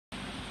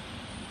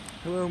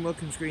Hello and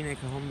welcome to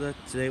Greenacre Honda.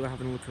 Today we're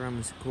having a look around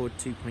this Accord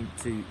 2.2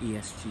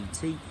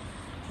 ES-GT.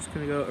 Just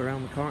going to go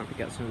around the car and pick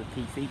out some of the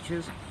key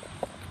features.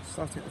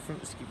 Starting at the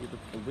front, just to give you a look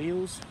at the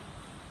wheels.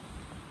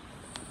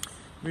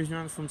 Moving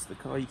around the front of the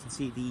car, you can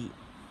see the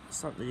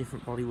slightly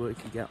different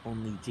bodywork you get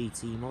on the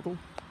GT model.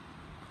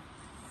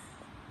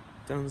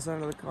 Down the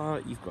side of the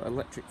car, you've got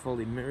electric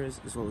folding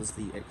mirrors as well as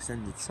the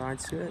extended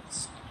side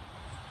skirts.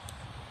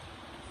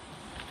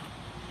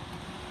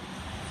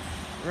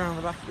 Around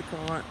the back of the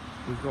car,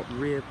 we've got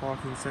rear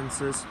parking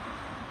sensors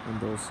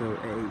and also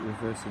a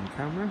reversing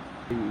camera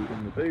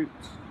in the boot.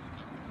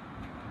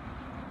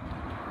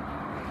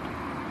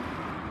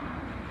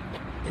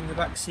 In the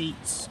back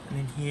seats and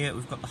in here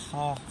we've got the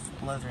half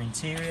leather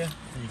interior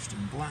finished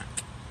in black.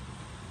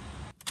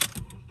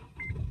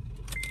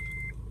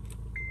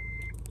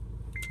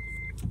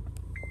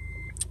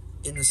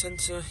 In the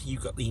centre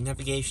you've got the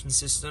navigation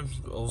system,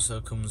 it also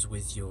comes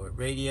with your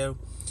radio.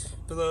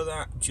 Below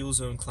that, dual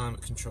zone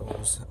climate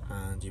controls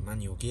and your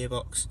manual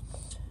gearbox.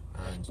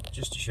 And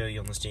just to show you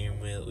on the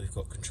steering wheel, we've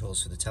got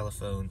controls for the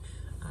telephone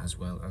as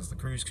well as the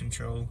cruise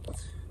control.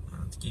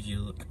 And to give you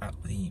a look at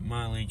the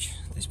mileage,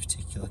 this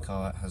particular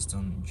car has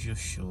done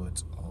just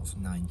short of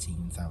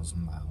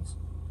 19,000 miles.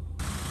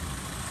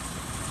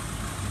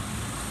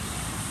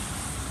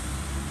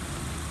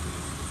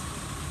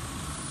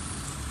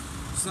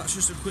 So that's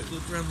just a quick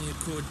look around the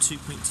Accord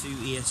 2.2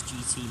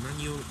 ES-GT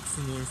manual.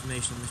 For more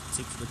information on this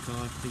particular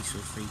car, please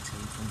feel free to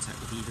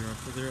contact with either our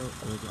brother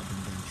or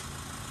Gavin Branch.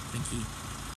 Thank you.